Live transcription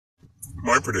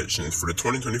My predictions for the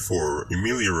 2024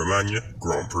 Emilia Romagna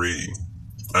Grand Prix.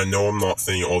 I know I'm not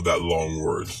saying all that long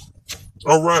words.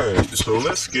 Alright, so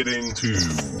let's get into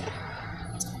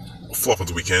flop of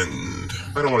the weekend.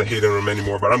 I don't want to hate on them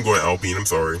anymore, but I'm going Alpine, I'm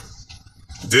sorry.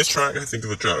 This track, I think, is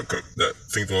a track that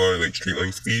thinks a lot of like street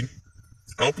line speed.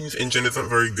 Alpine's engine isn't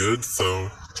very good,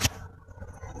 so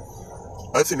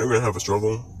I think they're gonna have a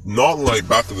struggle. Not like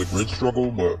back to the grid struggle,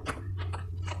 but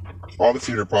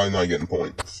obviously they're probably not getting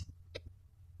points.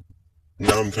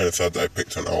 Now I'm kind of sad that I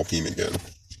picked on Alpine again.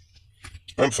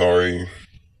 I'm sorry.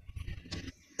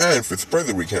 And for spread of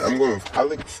the weekend, I'm going with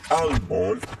Alex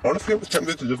Albon. Honestly, I was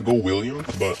tempted to just go Williams,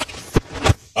 but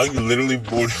I literally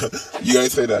voted. You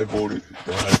guys say that I voted.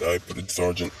 I put in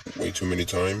Sargent way too many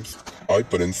times. I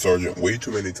put in Sargent way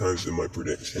too many times in my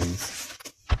predictions.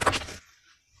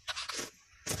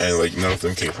 And like now,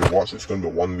 in case you watch, it's going to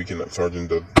be one weekend that Sargent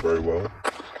does very well.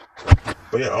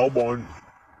 But yeah, Albon.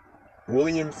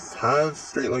 Williams has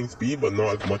straight line speed, but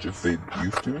not as much as they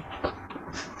used to.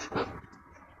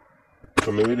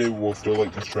 So maybe they will still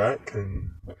like this track, and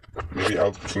maybe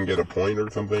Alex can get a point or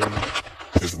something,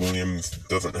 because Williams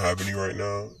doesn't have any right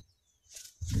now.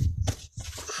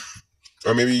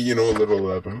 Or maybe, you know, a little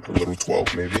 11, a little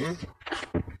 12 maybe.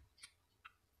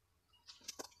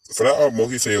 For that, I'll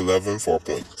mostly say 11, 4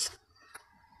 points.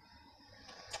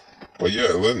 But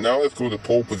yeah, now let's go to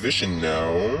pole position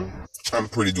now. I'm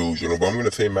pretty delusional, but I'm going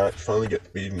to say Max finally gets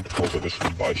beaten into pole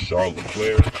position by Charles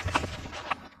Leclerc.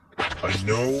 I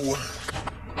know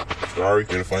Ferrari's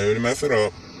going to find a way to mess it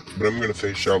up, but I'm going to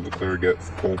say Charles Leclerc gets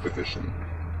pole position.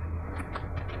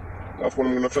 That's what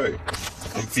I'm going to say.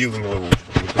 I'm feeling a little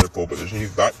Leclerc pole position.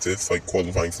 He's back to his like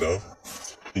qualifying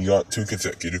stuff. He got 2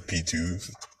 consecutive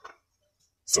P2s.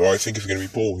 So I think it's going to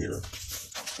be pole here.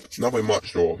 Not by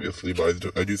much though, obviously,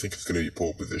 but I do think it's going to be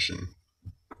pole position.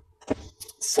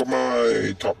 For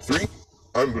my top 3,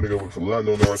 I'm going to go with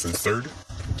Lando Norris in 3rd.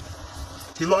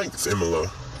 He likes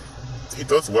Imola. He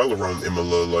does well around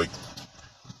Imola, like,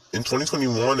 in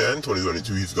 2021 and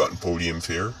 2022 he's gotten podiums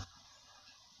here.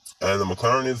 And the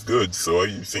McLaren is good, so I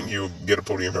think he'll get a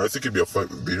podium here. I think it'll be a fight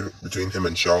between him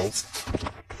and Charles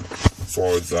as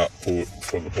far as that for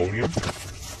the podium.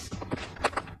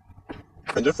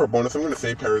 And just for a bonus, I'm going to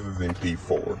say Perez is in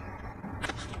P4.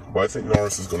 But I think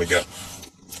Norris is going to get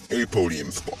a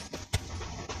podium spot.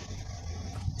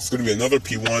 It's going to be another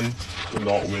P1 to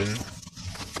not win.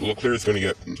 Leclerc is going to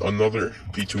get another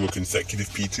P2, a consecutive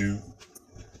P2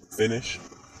 finish.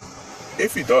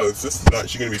 If he does, this is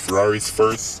actually going to be Ferrari's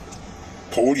first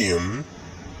podium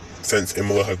since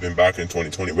Imola has been back in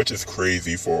 2020, which is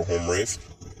crazy for a home race,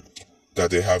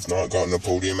 that they have not gotten a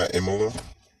podium at Imola.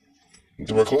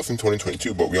 They were close in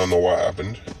 2022, but we all know what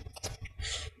happened.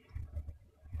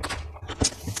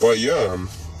 But yeah,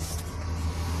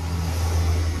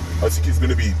 I think he's going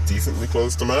to be decently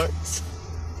close to Max,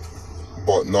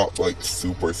 but not like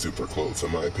super close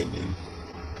in my opinion.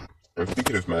 I'm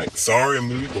thinking of Max. Sorry, I'm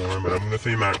going to be boring, but I'm going to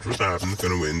say Max Verstappen is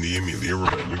going to win the Emilia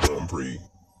Romagna Grand Prix.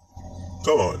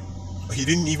 Come on. He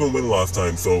didn't even win last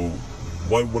time, so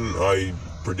why wouldn't I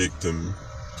predict him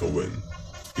to win?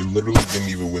 He literally didn't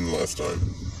even win last time.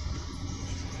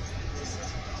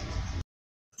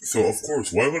 So of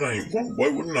course, why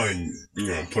wouldn't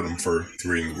I, put him for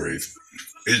 3 in the race?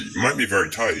 It might be very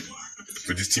tight,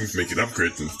 but these teams making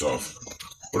upgrades and stuff.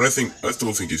 But I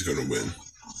still think he's gonna win.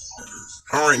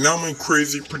 Alright, now my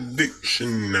crazy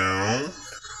prediction now.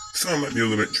 So it might be a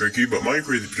little bit tricky, but my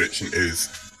crazy prediction is,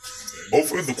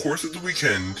 over the course of the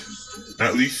weekend,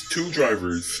 at least 2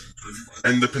 drivers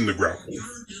end up in the grapple.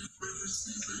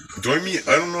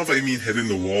 I don't know if I mean hitting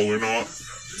the wall or not.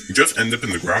 Just end up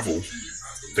in the gravel.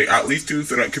 Like at least 2,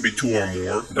 so that could be 2 or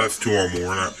more. That's 2 or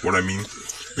more, not what I mean.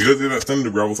 Because they're not in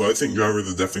the gravel, so I think drivers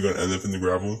are definitely going to end up in the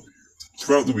gravel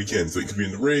throughout the weekend. So it could be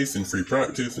in the race, in free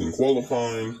practice, in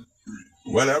qualifying,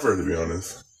 whenever, to be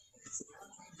honest.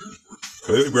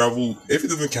 Because the gravel, if it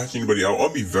doesn't catch anybody out,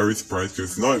 I'll be very surprised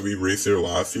because it's not like we raced there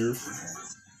last year.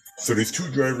 So there's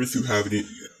 2 drivers who haven't even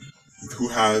 4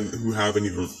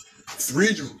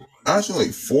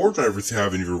 drivers who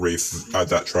haven't even raced at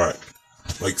that track.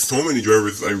 Like so many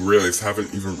drivers I realized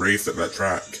haven't even raced at that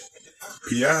track.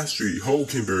 Piastri,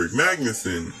 Hülkenberg,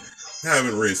 Magnussen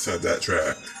haven't raced at that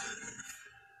track.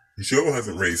 Joe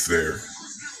hasn't raced there.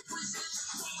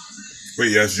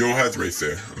 Wait, yes, Joe has raced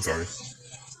there. I'm sorry.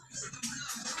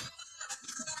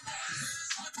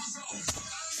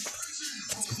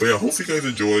 But yeah, hopefully you guys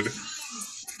enjoyed.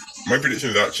 My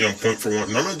prediction is actually on point for one.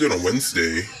 And I'm going to do it on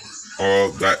Wednesday.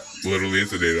 That literally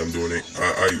is the day that I'm doing it.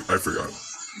 I forgot.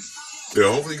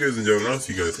 Yeah, hopefully you guys enjoyed, and I'll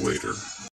see you guys later.